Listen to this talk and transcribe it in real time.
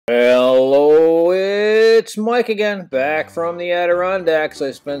it's Mike again, back from the Adirondacks.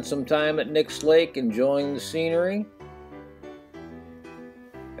 I spent some time at Nick's Lake enjoying the scenery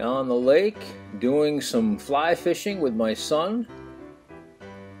on the lake, doing some fly fishing with my son.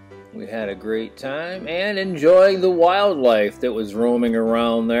 We had a great time and enjoying the wildlife that was roaming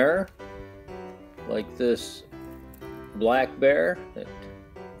around there, like this black bear that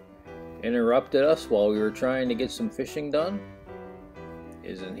interrupted us while we were trying to get some fishing done.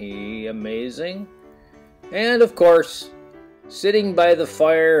 Isn't he amazing? And of course, sitting by the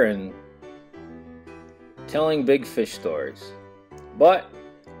fire and telling big fish stories. But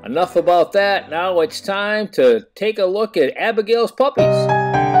enough about that. Now it's time to take a look at Abigail's puppies.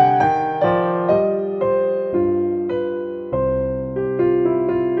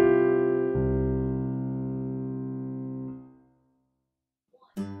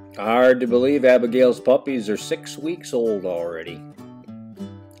 Hard to believe Abigail's puppies are 6 weeks old already.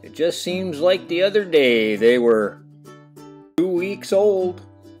 It just seems like the other day they were 2 weeks old.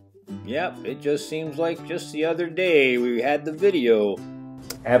 Yep, it just seems like just the other day we had the video.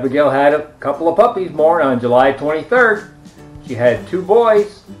 Abigail had a couple of puppies born on July 23rd. She had 2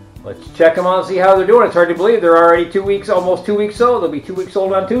 boys. Let's check them out and see how they're doing. It's hard to believe they're already 2 weeks, almost 2 weeks old. They'll be 2 weeks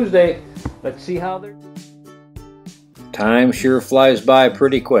old on Tuesday. Let's see how they're... Time sure flies by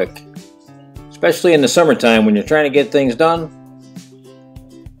pretty quick, especially in the summertime when you're trying to get things done.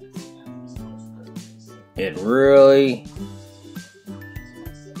 It really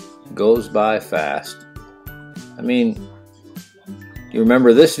goes by fast. I mean, you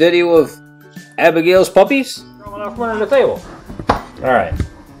remember this video of Abigail's puppies? Throwing off under the table. All right.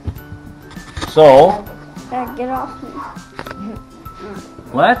 So, get off me.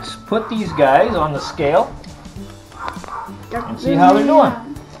 Let's put these guys on the scale and see how they're doing.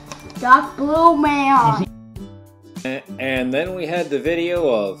 Dark blue man. And then we had the video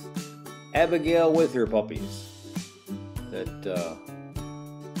of Abigail with her puppies that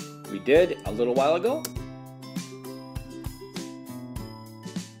we did a little while ago.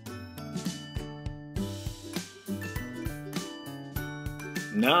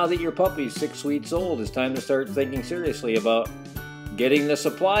 Now that your puppy's 6 weeks old, it's time to start thinking seriously about getting the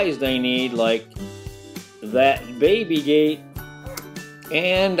supplies they need, like that baby gate.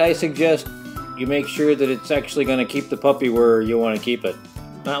 And I suggest you make sure that it's actually going to keep the puppy where you want to keep it.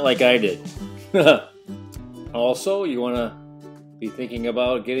 Not like I did. Also, you want to be thinking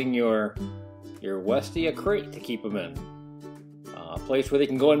about getting your Westie a crate to keep them in. A place where they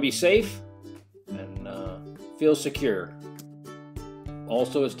can go and be safe and feel secure.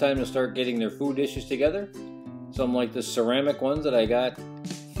 Also, it's time to start getting their food dishes together. Some like the ceramic ones that I got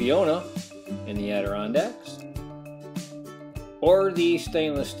Fiona in the Adirondacks. Or the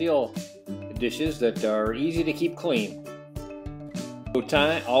stainless steel dishes that are easy to keep clean.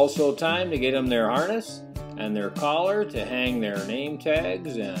 Also time to get them their harness and their collar to hang their name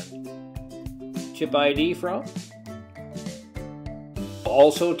tags and chip ID from.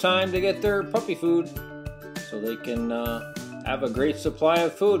 Also time to get their puppy food so they can have a great supply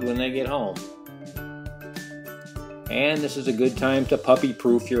of food when they get home. And this is a good time to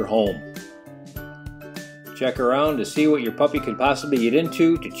puppy-proof your home. Check around to see what your puppy could possibly get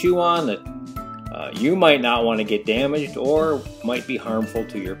into to chew on that you might not want to get damaged or might be harmful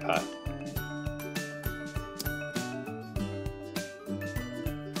to your pet.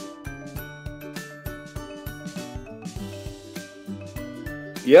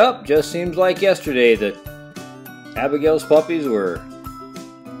 Yep, just seems like yesterday that Abigail's puppies were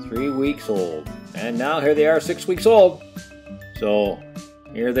 3 weeks old. And now here they are 6 weeks old. So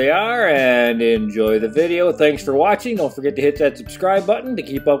here they are, and enjoy the video. Thanks for watching. Don't forget to hit that subscribe button to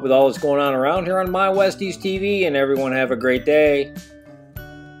keep up with all that's going on around here on My Westies TV, and everyone have a great day.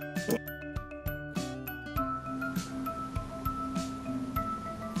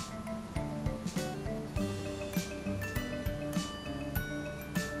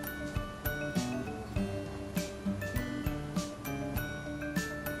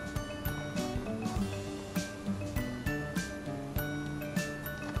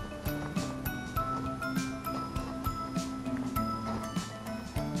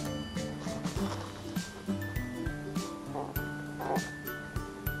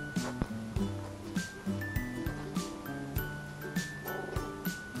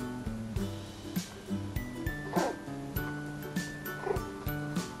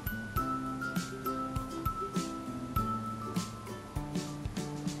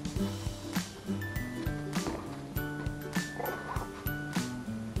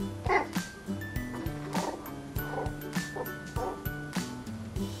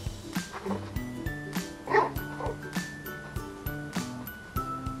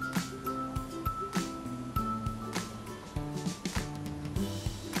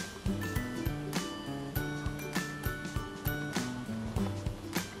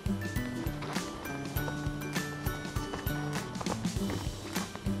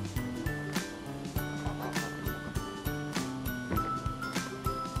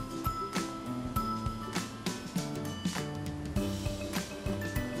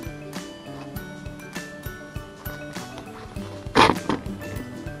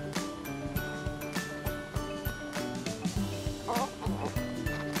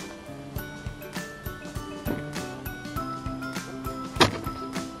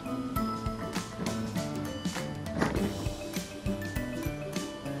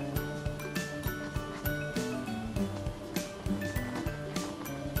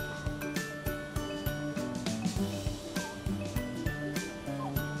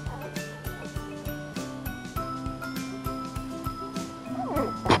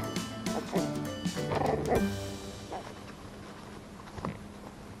 Bye.